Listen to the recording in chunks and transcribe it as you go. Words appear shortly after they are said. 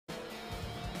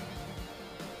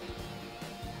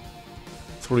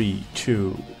3, 2,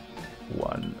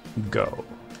 1, go.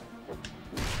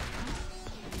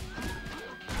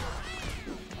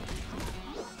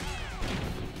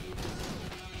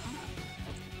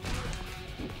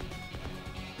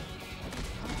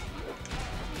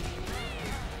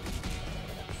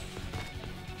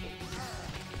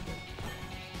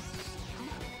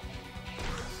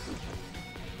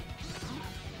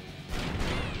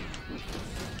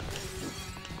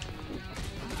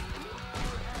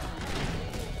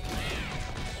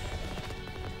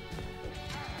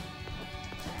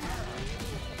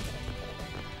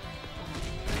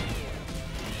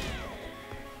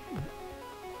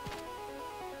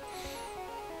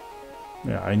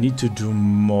 Yeah, I need to do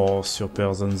more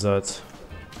super than that.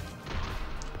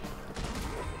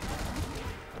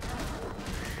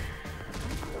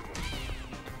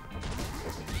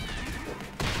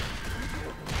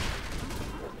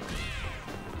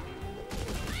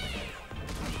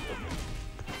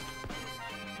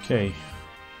 Okay.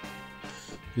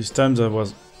 This time that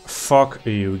was fuck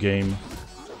you game.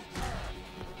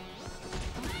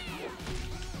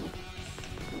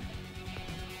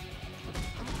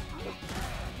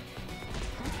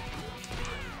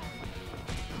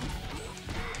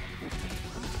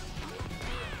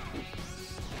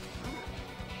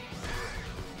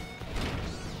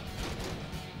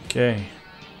 Okay.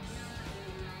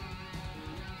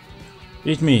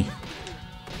 Eat me.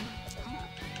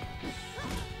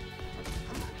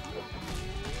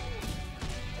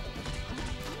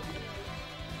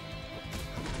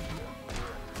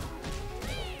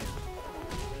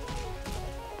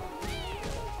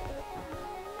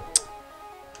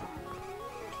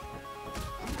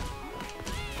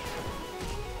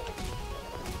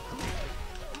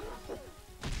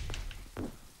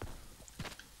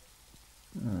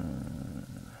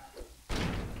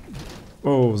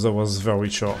 Oh, that was very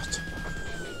short.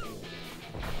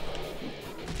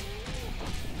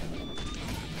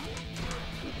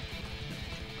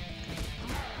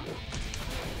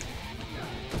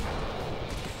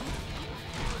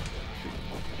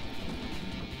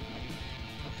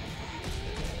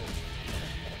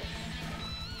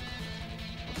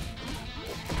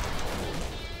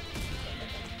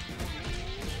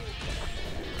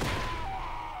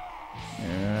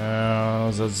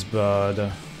 Yeah, that's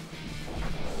bad.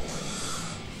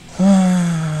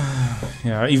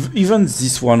 Yeah, even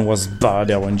this one was bad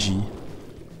RNG.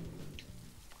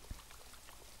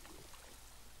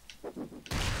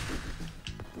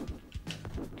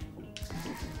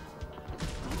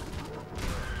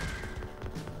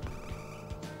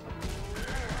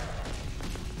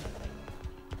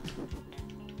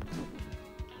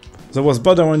 That was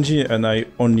bad RNG and I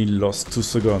only lost 2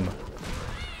 seconds.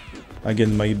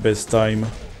 Again, my best time.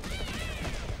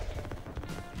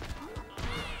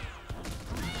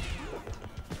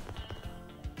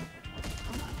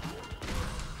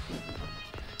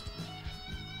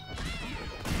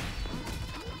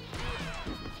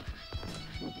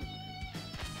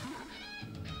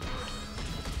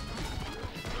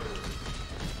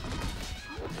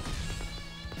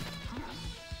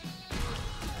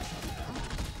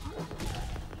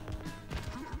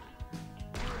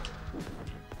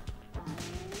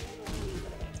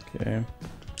 Okay.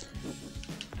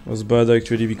 Was bad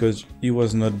actually because he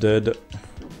was not dead.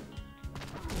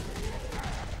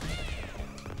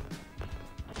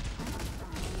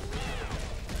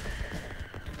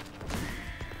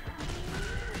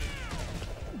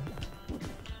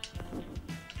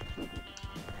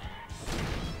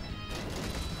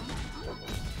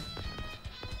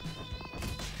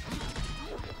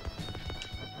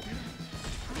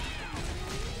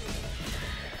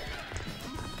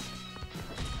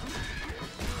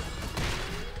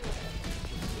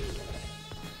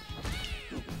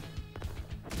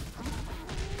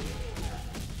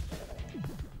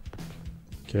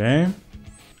 Okay.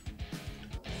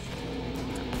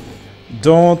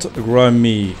 Don't grab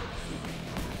me.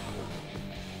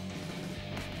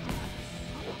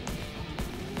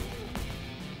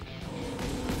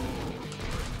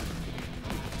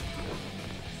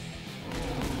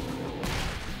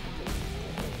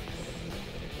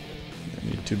 I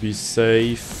need to be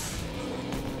safe.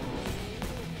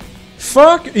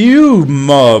 Fuck you,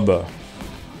 mob!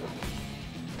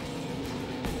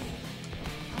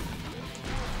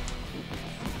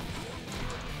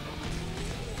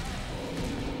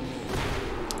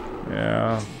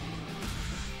 Yeah.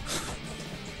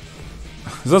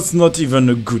 That's not even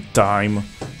a good time.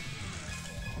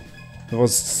 It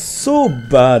was so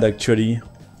bad actually.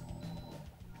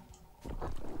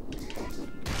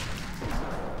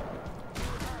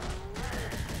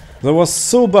 That was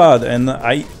so bad and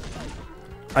I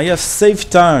I have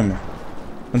saved time.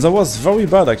 And that was very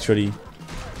bad actually.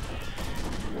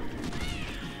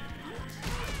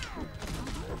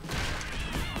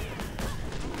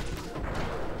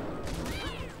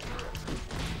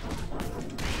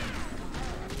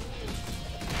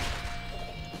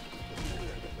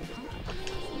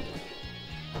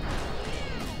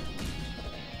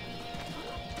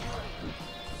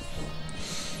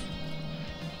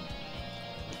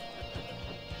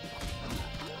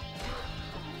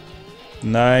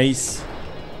 Nice.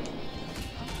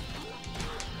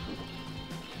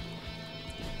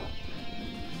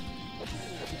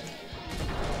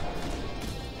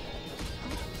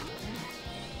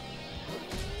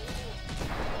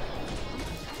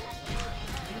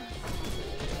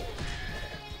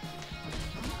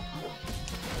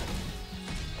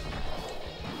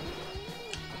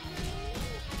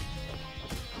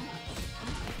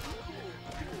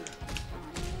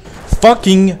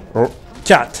 Fucking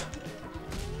cat.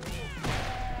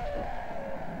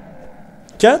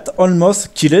 Cat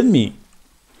almost killed me.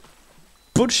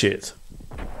 Bullshit.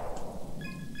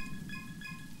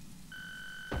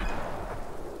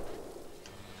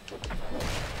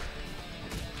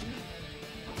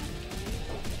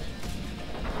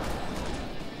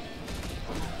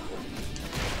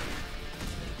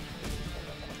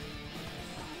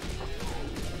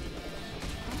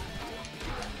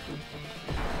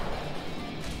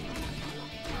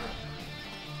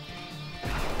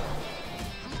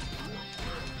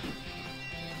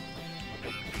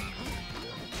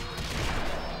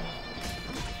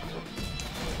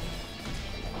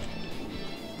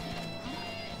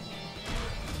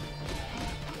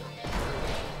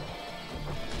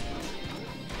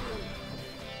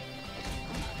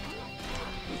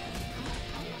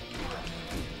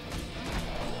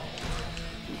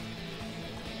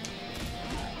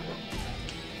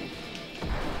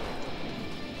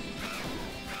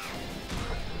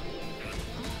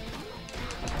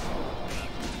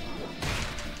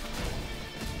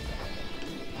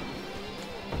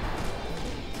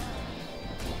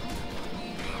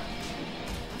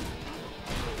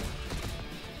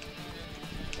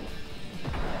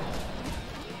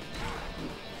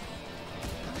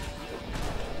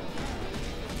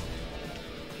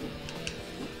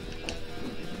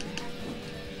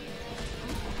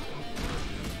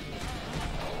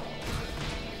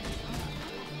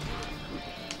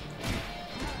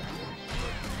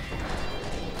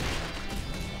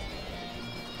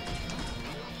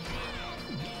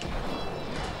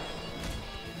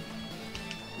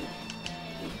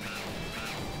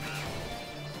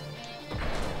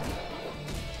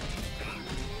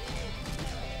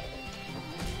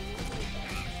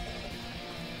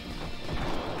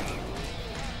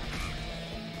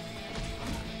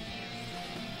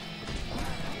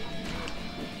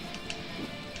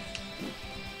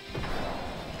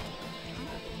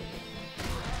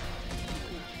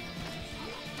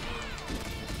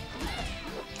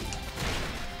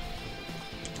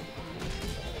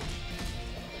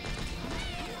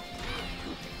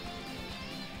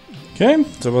 Okay,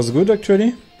 that was good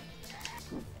actually.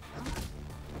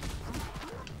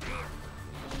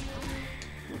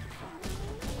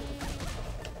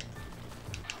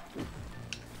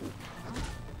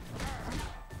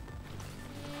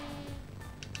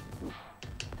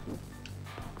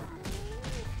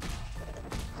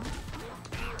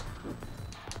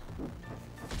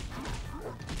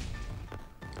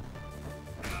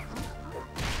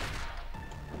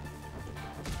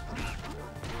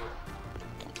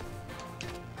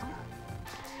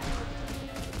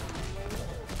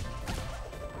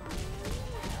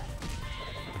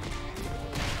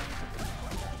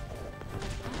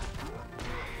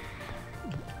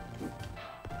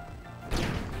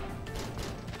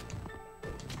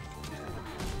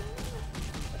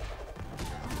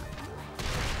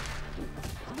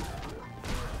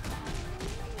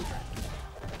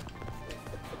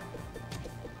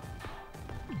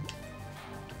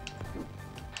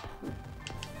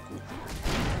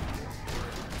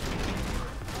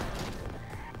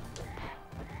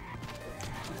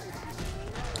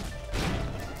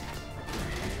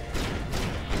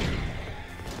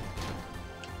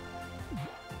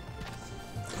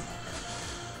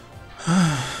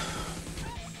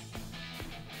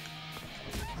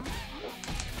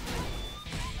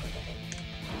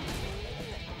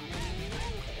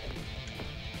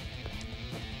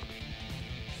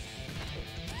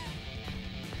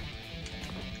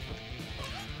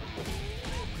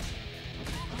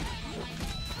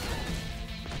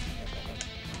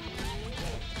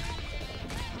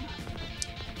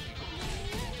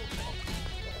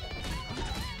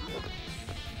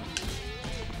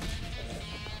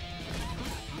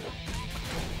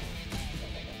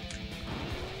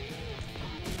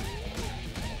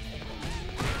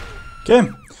 Okay.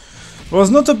 Was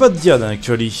not a bad Diana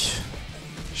actually.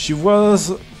 She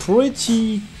was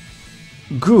pretty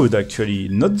good actually.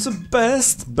 Not the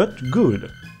best, but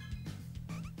good.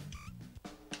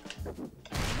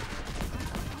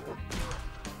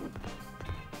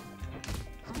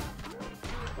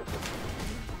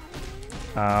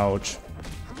 Ouch.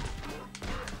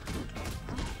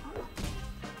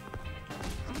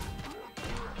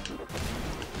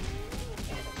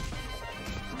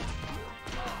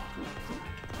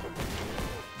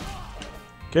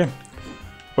 Okay.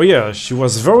 Oh yeah, she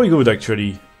was very good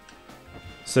actually.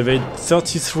 Saved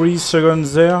 33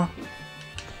 seconds there.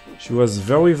 She was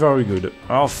very good.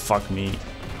 Oh fuck me.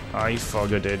 I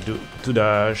forgot to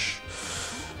dash.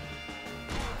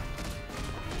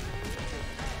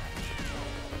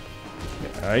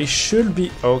 I should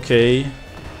be okay.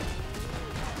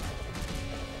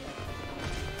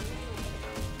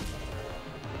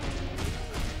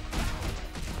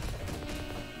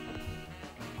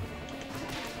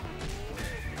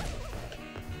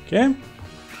 Okay.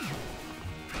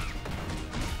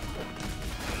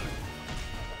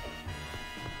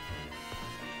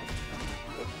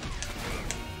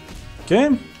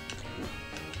 Okay.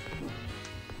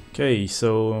 Okay,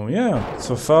 so yeah,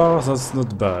 so far that's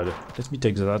not bad. Let me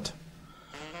take that.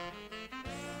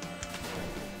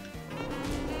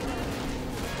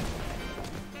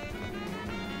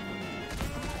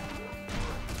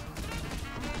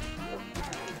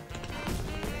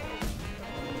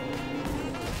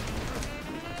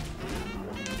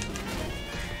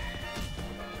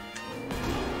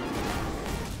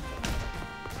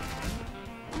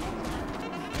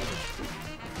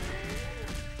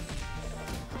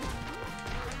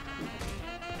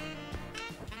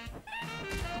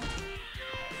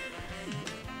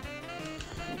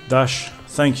 Dash,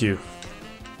 thank you.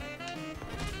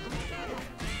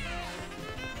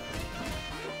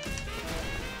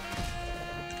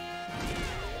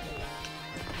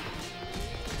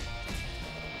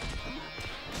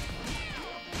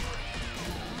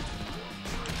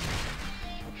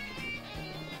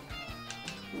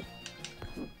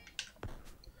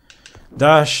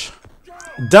 Dash!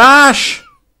 Dash!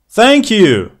 Thank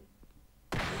you!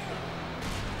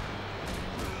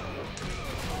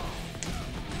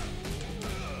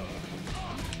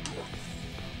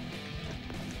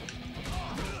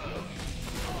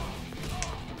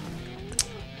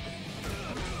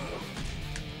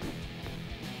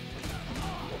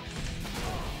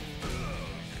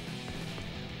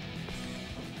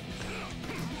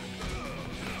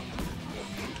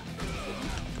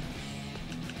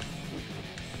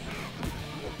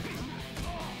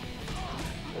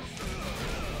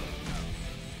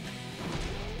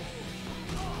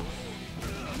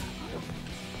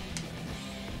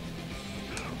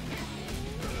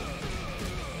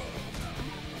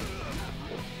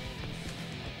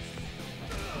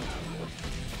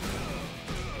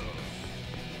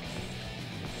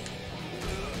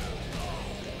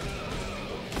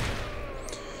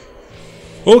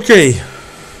 Okay,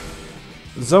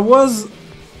 that was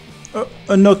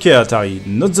an okay Atari,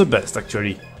 not the best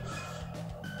actually.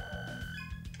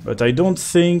 But I don't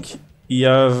think he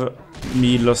have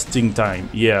me losing time,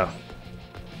 yeah.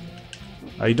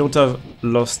 I don't have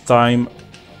lost time,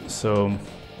 so...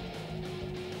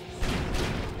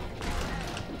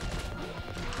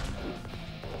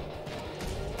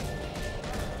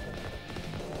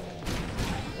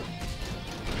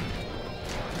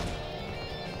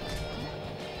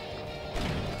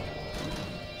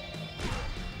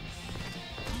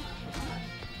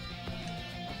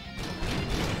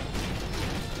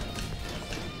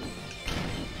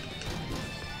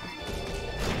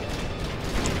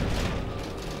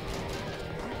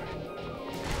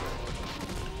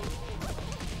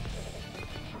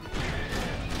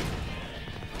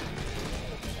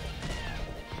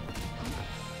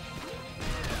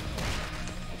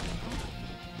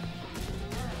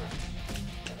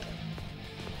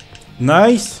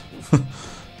 Nice!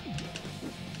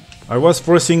 I was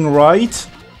pressing right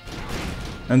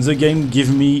and the game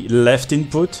give me left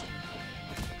input.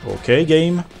 Okay,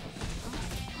 game.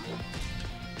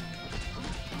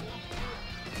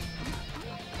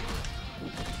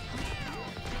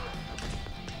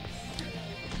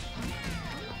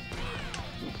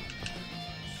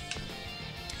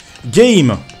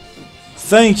 Game!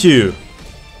 Thank you!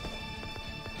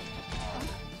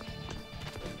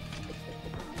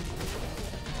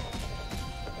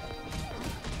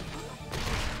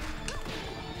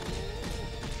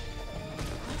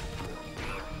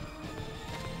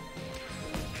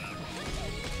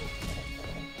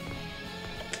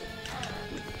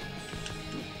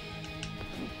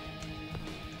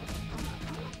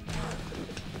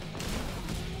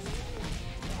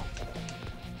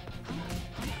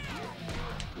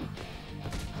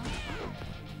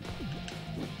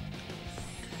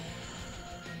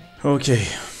 Okay,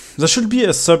 there should be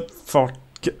a sub for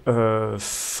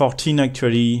 14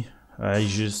 actually. I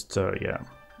just yeah,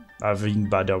 having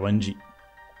bad RNG.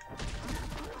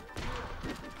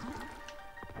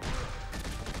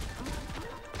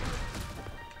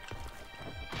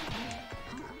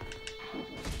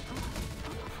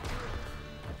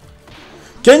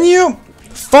 Can you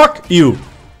fuck you,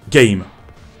 game?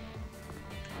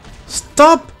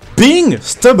 Stop being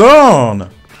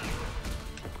stubborn!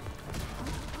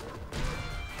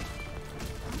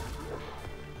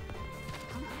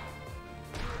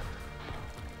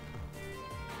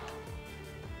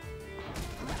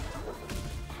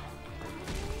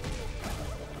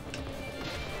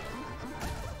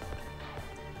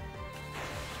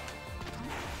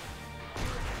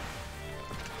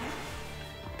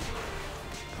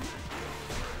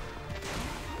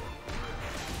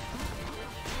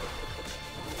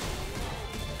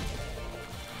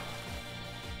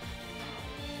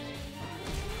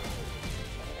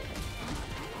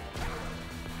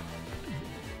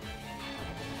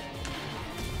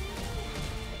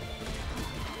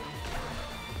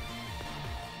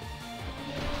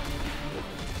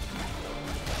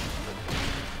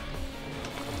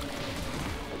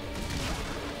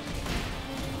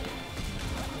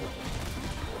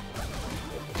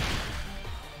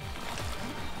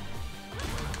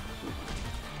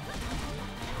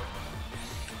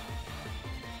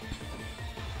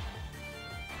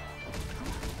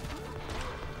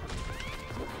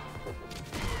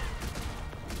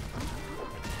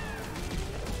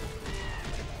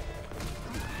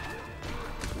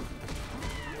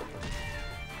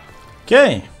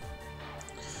 Okay.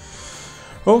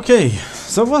 Okay,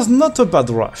 that was not a bad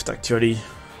draft actually.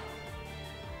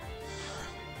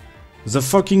 The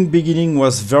fucking beginning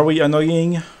was very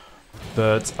annoying,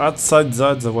 but outside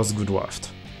that there was good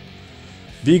draft.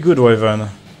 Be good, Raven.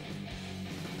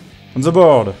 On the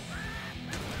board.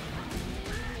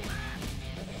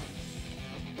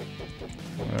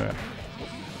 Yeah.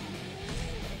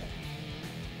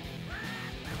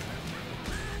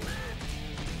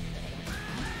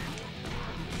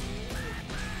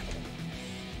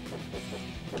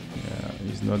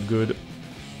 He's not good.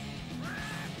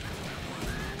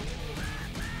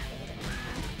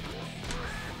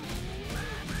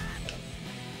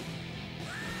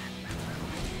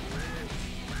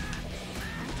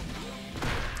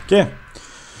 Okay.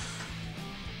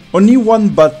 Only one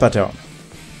bad pattern.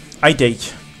 I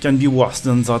take. Can be worse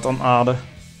than that on hard.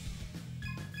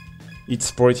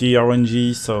 It's pretty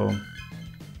RNG, so...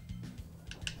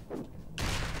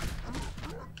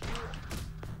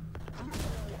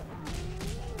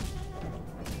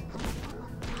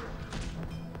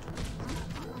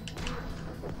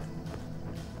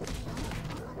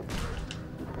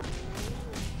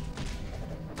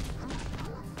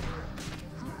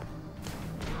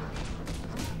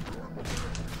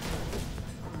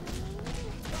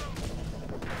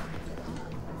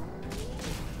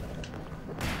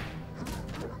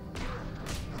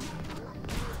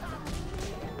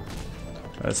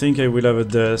 I think I will have a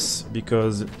death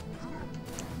because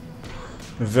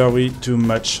very too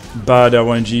much bad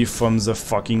RNG from the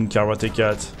fucking Karate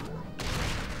Cat.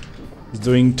 He's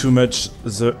doing too much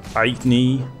the high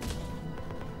knee.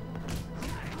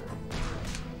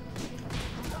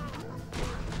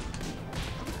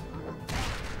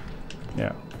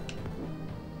 Yeah.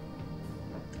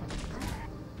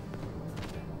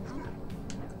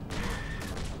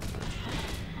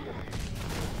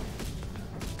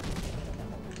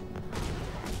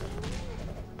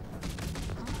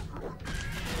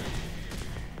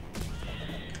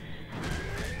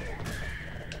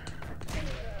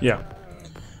 Yeah.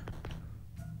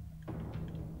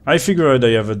 I figured I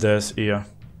have a death here.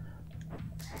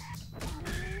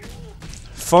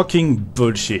 Fucking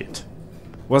bullshit.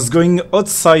 Was going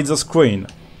outside the screen.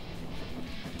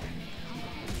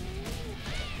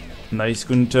 Nice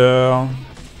counter.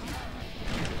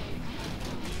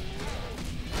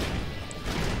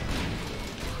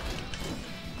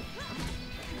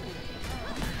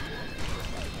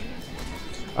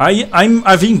 I'm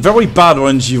having very bad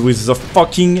RNG with the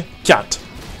fucking cat.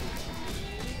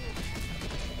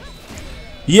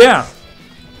 Yeah.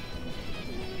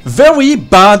 Very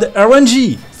bad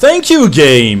RNG. Thank you,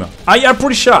 game. I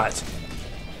appreciate.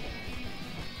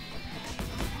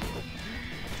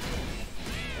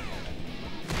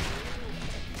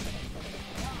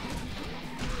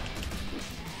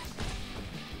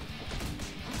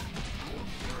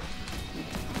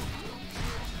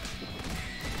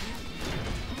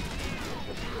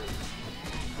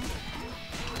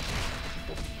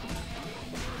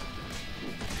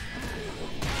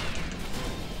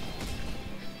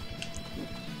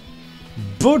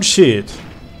 bullshit!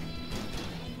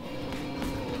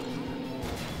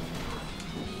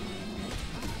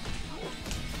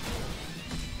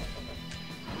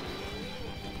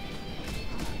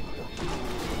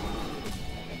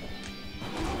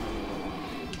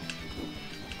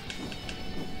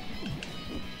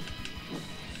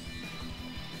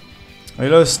 I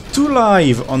lost 2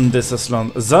 lives on this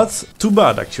Island. That's too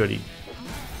bad, actually.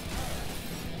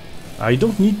 I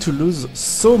don't need to lose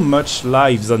so much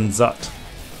lives than that.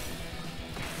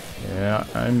 Yeah,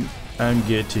 I'm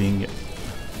getting...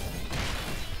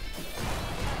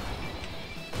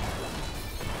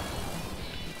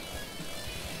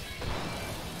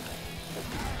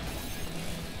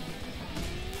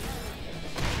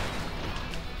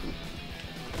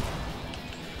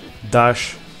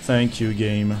 Dash, thank you,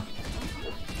 game.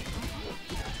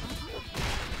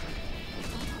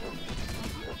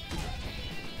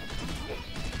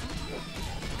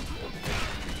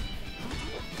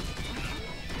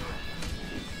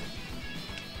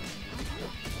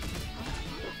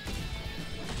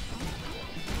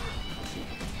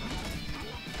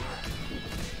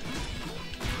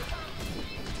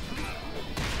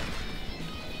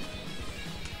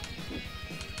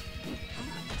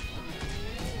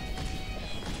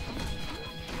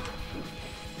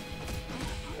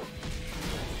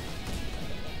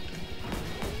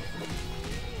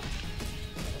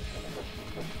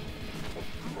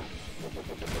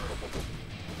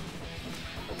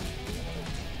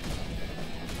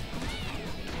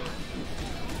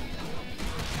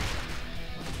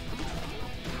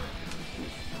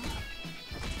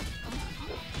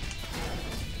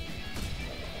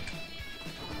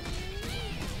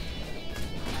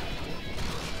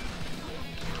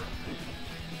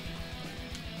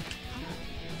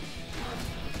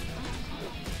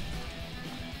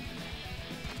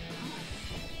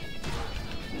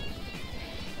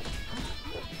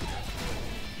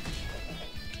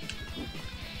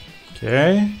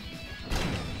 Okay.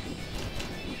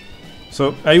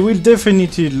 So I will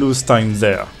definitely lose time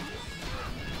there.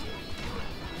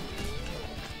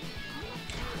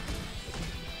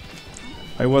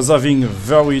 I was having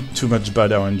very too much bad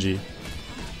RNG.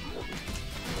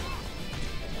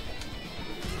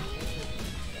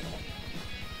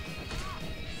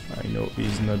 I know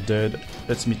he's not dead.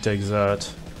 Let me take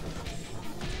that.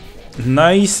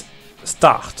 Nice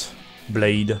start,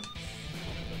 Blade.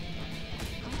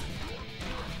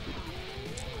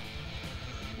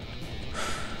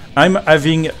 I'm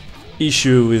having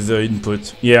issue with the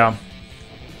input. Yeah.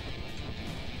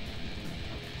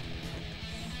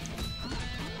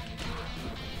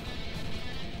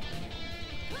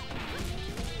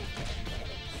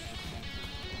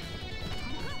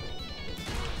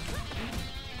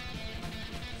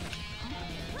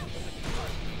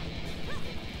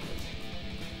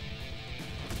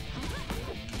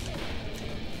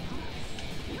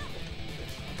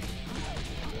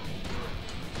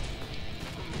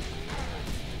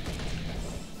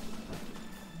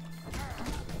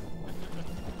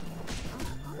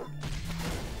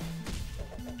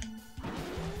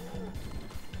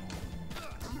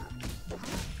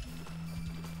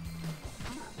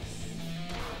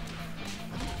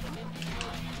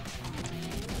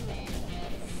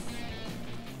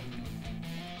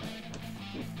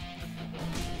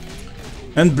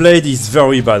 And Blade is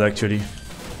very bad, actually.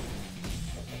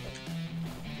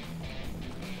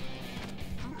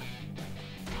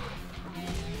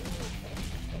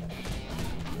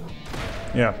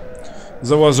 Yeah.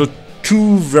 There was a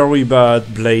 2 very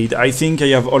bad Blade. I think I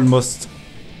have almost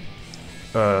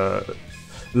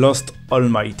lost all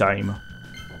my time.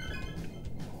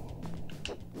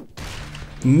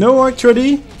 No,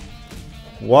 actually?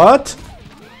 What?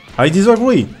 I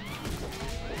disagree.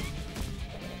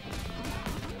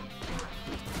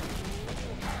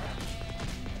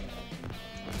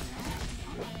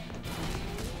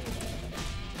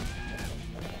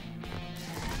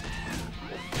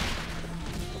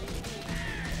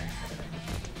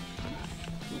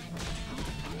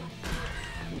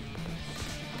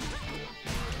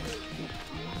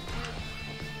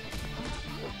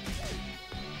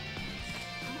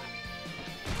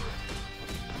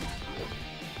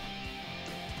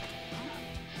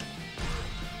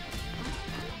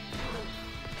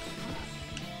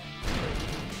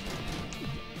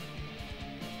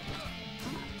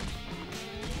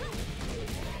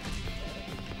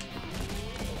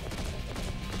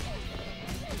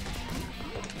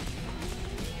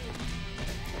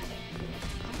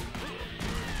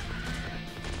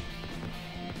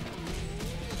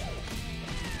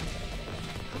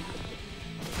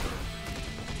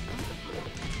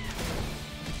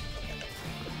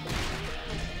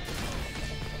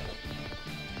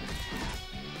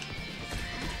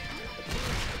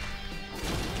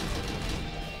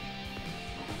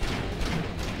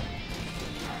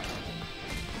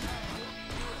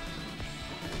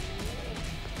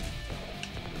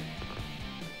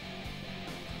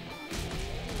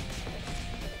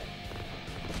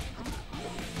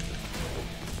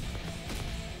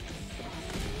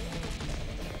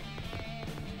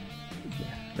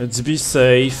 Let's be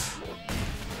safe.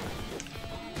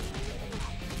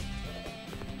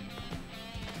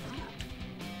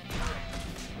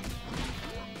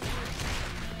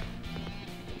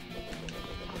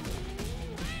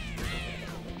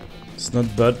 It's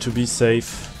not bad to be safe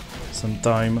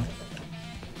sometime.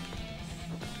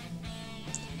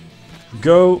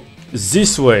 Go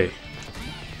this way.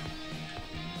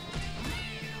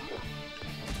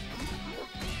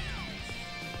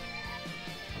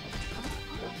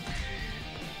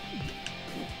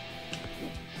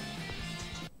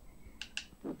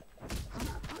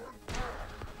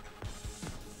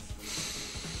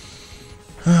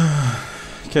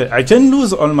 Okay, I can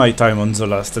lose all my time on the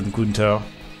last encounter.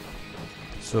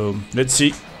 So, let's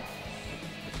see.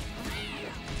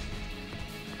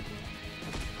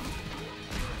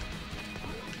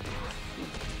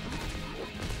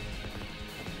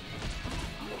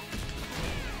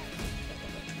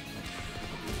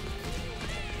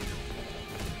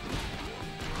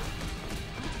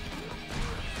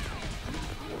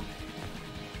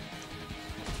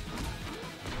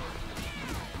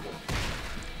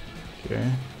 Okay.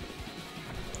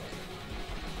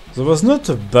 That was not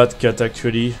a bad cat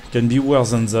actually. Can be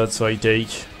worse than that, so I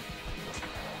take.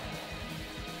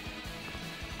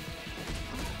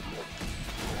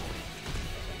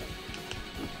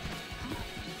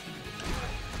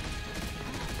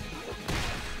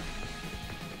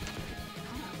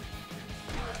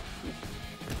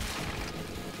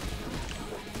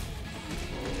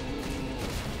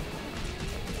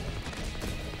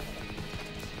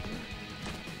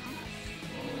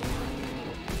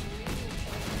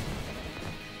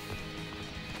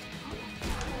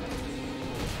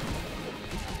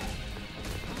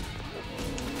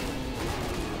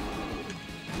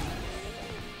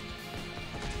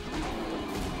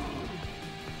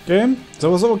 Okay, that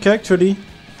was okay actually.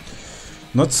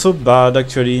 Not so bad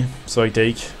actually, so I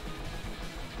take.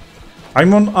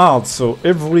 I'm on hard, so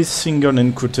every single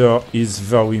encounter is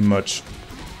very much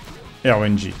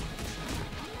RNG.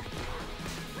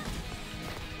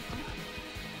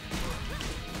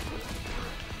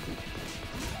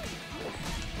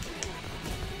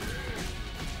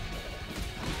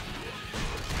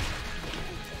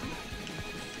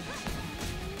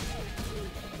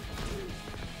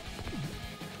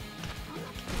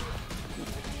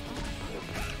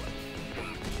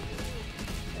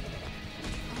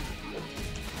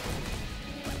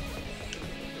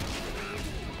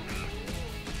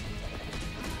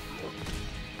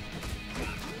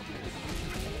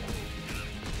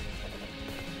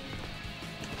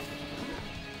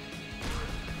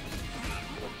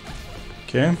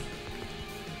 Okay.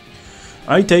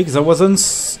 I take that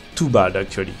wasn't too bad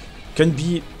actually. Can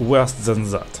be worse than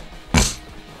that.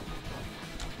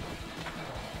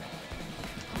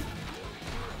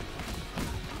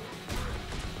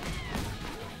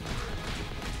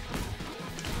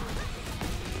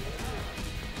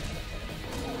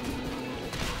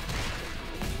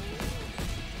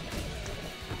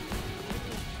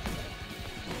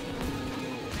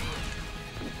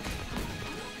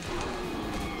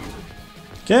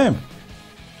 Okay.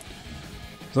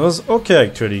 That was okay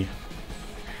actually.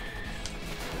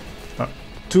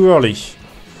 Too early.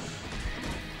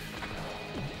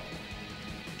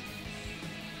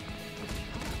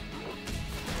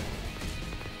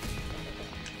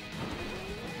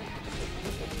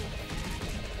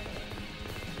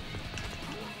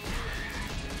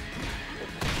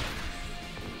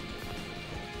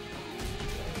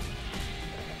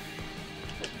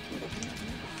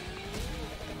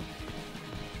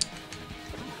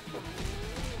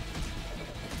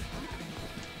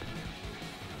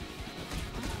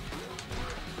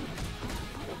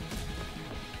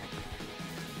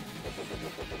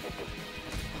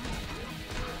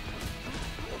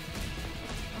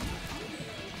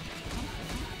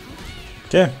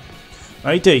 Okay,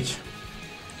 I take.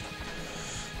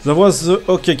 That was the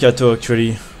okay Kato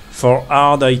actually. For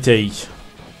hard I take.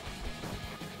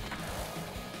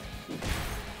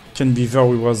 Can be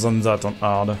very worse than that on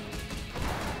hard.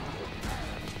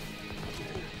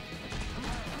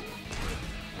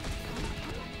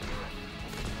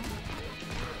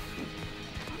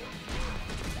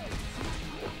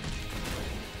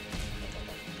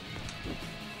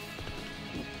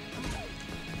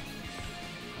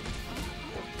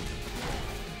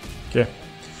 Okay.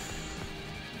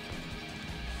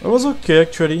 That was okay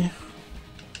actually.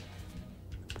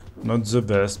 Not the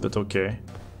best, but okay.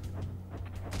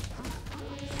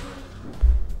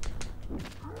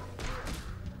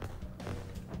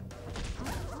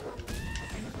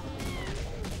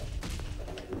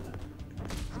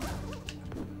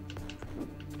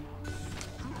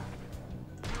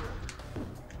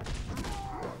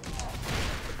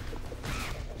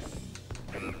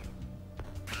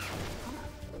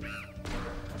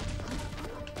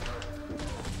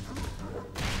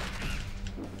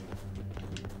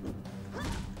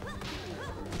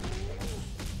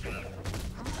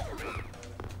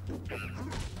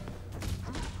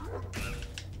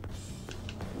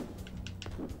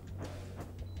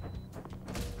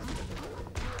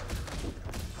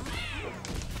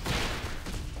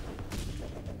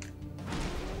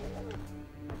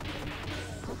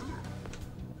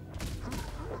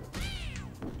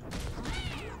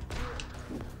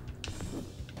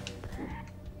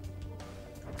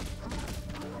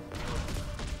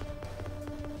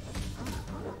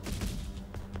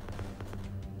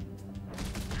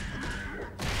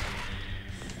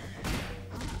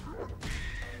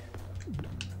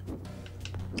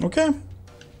 Okay.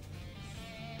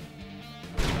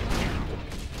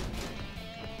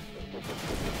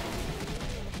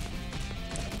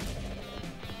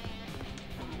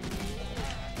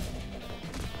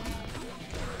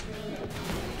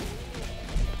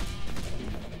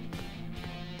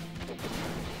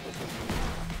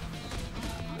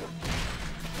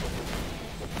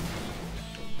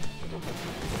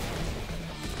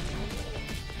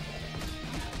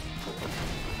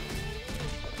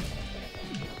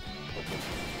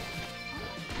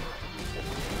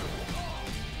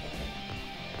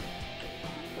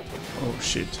 Oh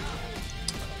shit.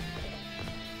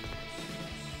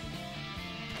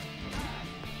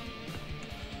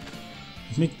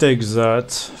 Let me take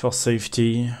that for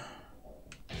safety.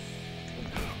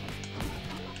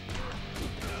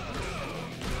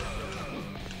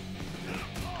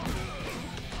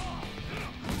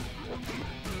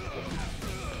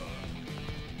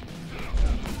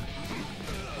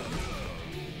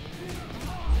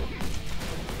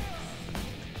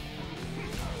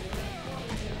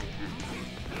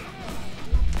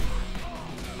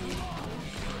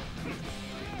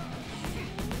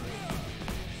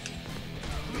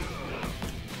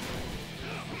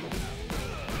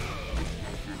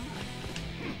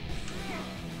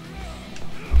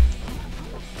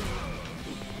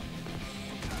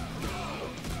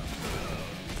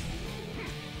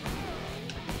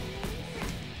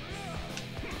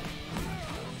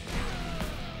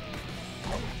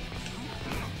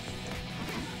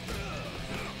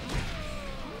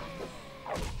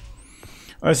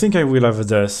 I think I will have a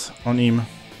death on him.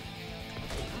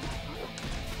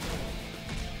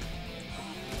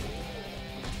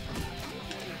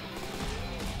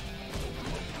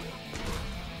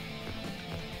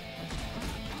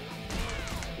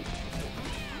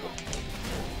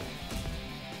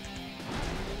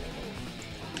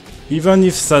 Even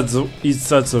if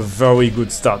that's a very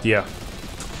good start, yeah.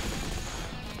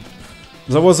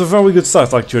 That was a very good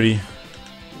start, actually.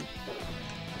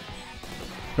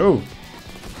 Oh.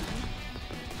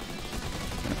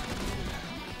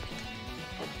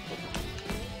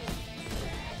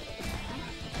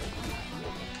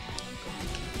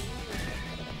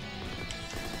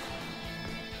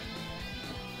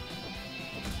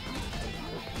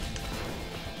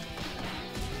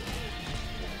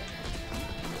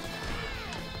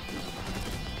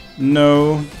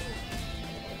 No.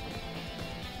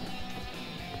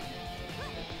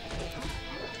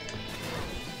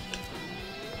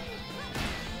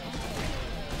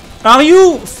 Are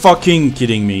you fucking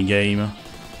kidding me, game?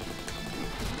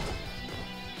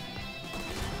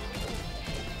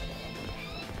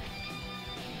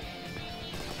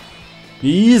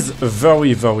 He is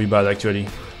very, very bad, actually.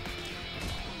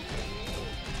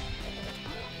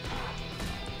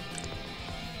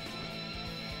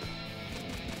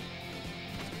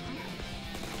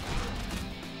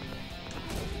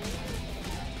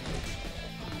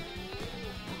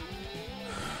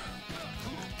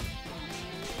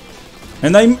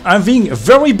 And I'm having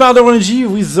very bad energy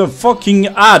with the fucking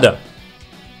ad.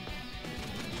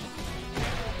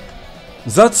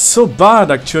 That's so bad,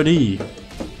 actually.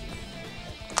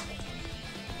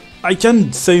 I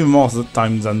can save more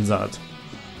time than that.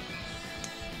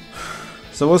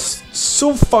 That was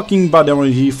so fucking bad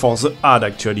energy for the ad,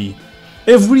 actually.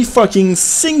 Every fucking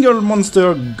single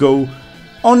monster go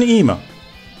on him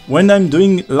when I'm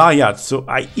doing Lariat. So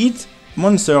I hit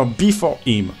monster before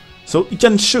him. So he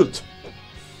can shoot.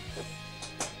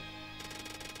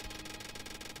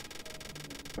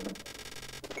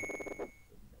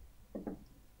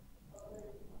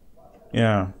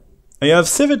 Yeah, I have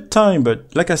saved time,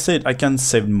 but like I said, I can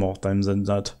save more time than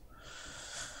that.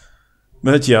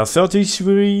 But yeah,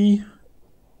 33,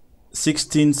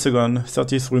 16 seconds,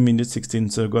 33 minutes, 16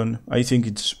 seconds. I think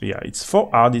it's, yeah, it's for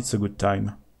hard, it's a good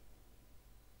time.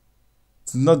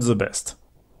 It's not the best.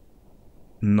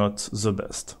 Not the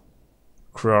best.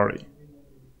 Cruelly.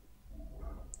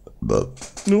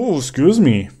 But, oh, excuse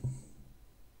me.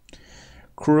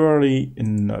 Cruelly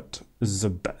not the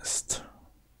best.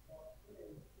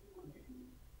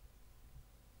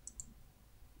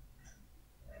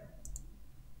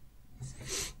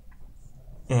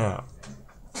 Yeah,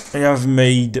 I have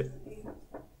made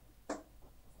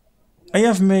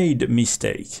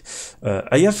mistake.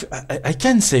 I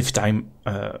can save time.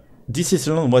 This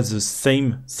Island was the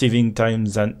same saving time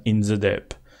than in the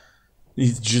depth.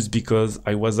 It's just because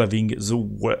I was having the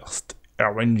worst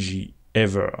RNG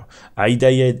ever. I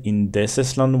died in Death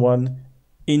Island 1,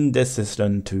 in Death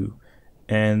Island 2,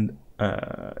 and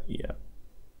yeah,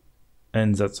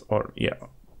 and that's all. Yeah,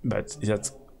 but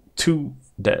that's 2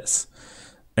 deaths.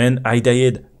 And I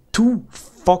died 2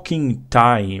 fucking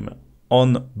time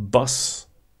on boss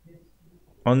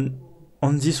on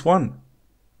this one.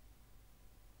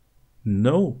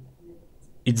 No,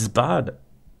 it's bad.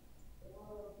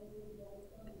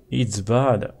 It's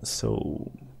bad.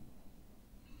 So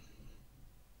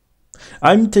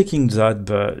I'm taking that,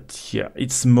 but yeah,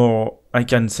 it's more. I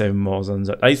can say more than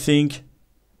that. I think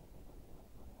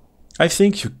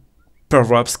you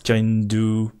perhaps can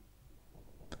do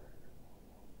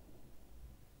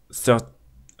sub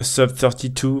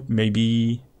 32,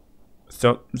 maybe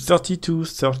 32,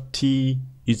 30.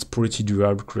 It's pretty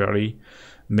doable, clearly.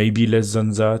 Maybe less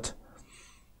than that.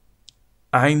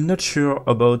 I'm not sure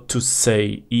about to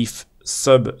say if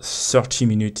sub 30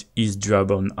 minutes is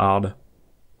doable on hard.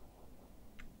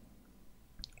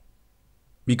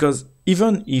 Because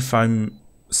even if I'm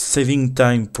saving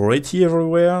time pretty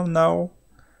everywhere now,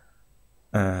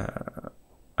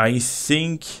 I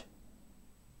think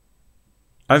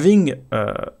having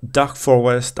Dark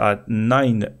Forest at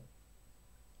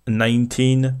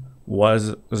 9:19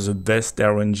 was the best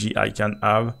RNG I can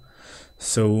have.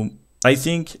 So I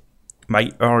think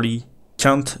my early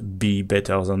can't be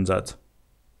better than that.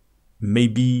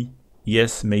 Maybe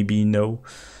yes, maybe no.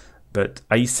 But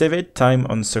I saved time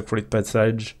on Secret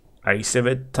Passage, I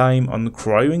saved time on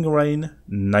Crying Rain,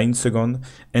 9 seconds,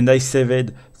 and I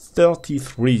saved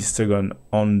 33 seconds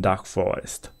on Dark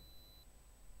Forest.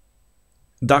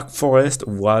 Dark Forest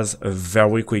was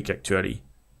very quick actually.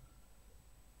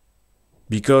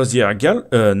 Because yeah, Diane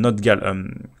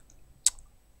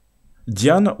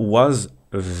was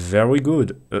very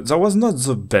good. That was not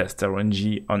the best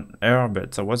RNG on air,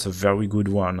 but that was a very good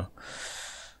one.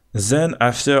 Then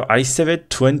after I saved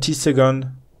 20 seconds,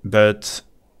 but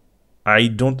I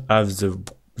don't have the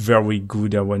very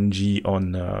good RNG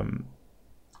on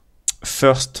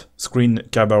first screen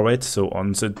Cabaret, so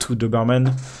on the 2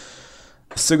 Doberman.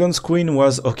 Second screen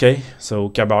was okay, so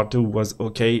Cabaret 2 was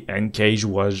okay, and Cage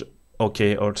was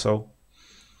okay also.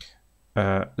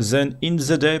 Then in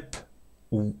the depth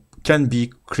can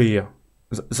be clear.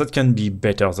 That can be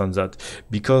better than that,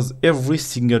 because every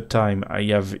single time I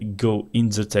have go in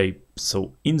the tape,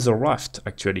 so in the raft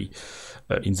actually,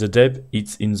 in the depth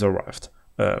it's in the raft.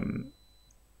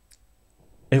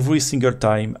 Every single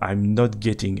time I'm not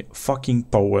getting fucking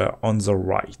power on the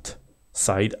right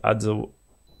side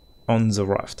on the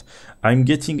raft. I'm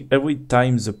getting every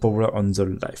time the power on the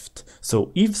left.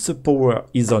 So if the power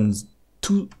is on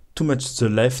too much the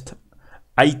left,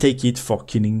 I take it for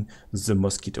killing the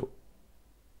mosquito.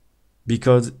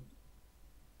 Because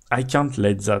I can't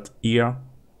let that here,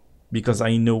 because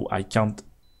I know I can't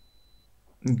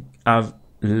have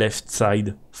left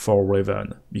side for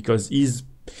Raven, because he's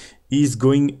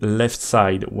going left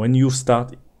side. When you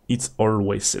start, it's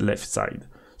always left side.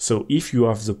 So if you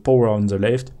have the power on the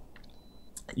left,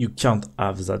 you can't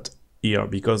have that here,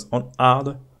 because on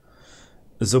hard,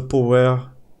 the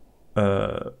power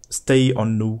stay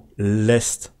on you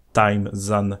less time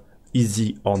than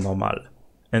easy or normal.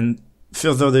 And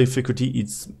further difficulty,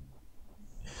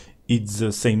 it's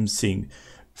the same thing.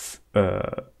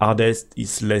 Hardest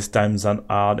is less time than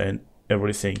hard and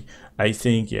everything. I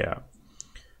think, yeah,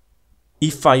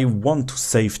 if I want to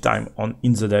save time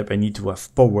in the depth, I need to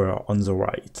have power on the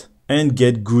right and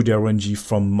get good RNG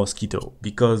from Mosquito,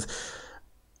 because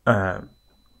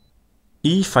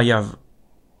if I have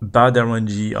bad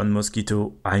RNG on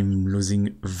Mosquito, I'm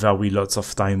losing very lots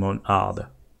of time on hard.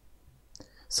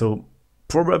 So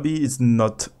probably it's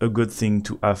not a good thing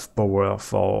to have power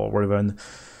for Raven.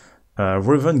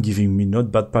 Raven giving me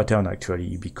not bad pattern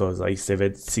actually, because I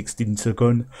saved 16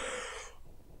 seconds.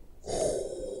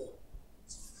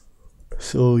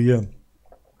 So yeah,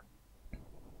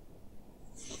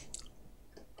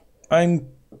 I'm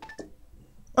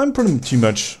pretty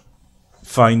much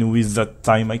fine with that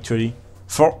time actually.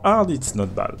 For hard it's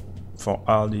not bad. For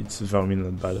hard it's very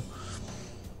not bad.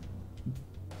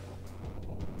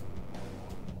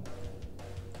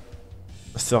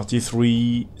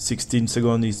 (33) 16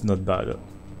 seconds is not bad.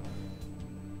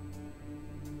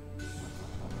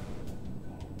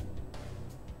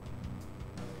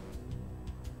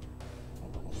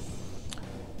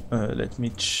 Let me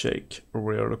check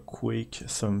real quick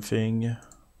something.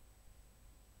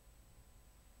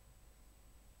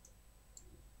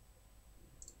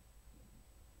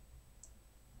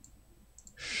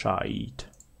 Shite.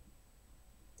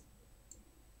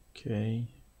 Okay.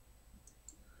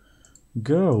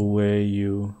 Go away,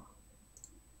 you.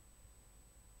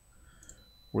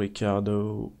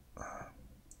 Ricardo.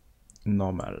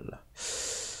 Normal.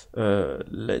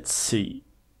 Let's see.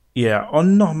 Yeah,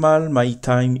 on normal, my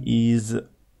time is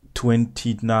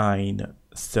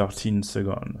 29:13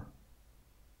 seconds.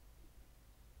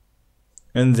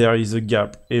 And there is a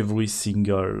gap every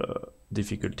single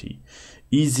difficulty.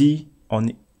 Easy,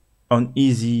 on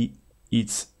easy,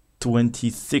 it's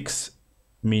 26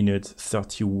 minutes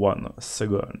 31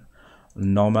 seconds.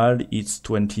 Normal, it's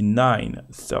 29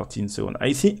 13 seconds.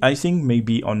 I think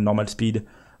maybe on normal speed,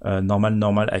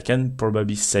 normal, I can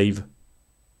probably save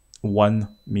 1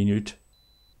 minute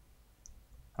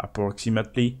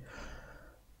approximately.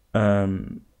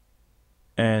 And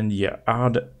yeah,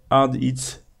 hard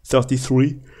it's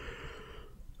 33.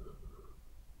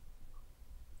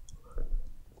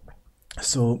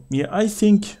 So yeah, I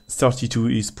think 32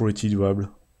 is pretty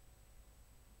doable.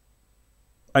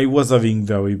 I was having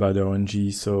very bad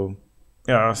RNG, so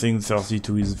yeah, I think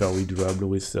 32 is very doable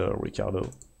with Ricardo.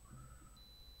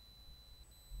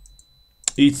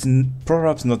 It's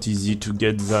perhaps not easy to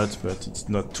get that, but it's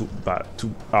not too bad,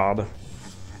 too hard.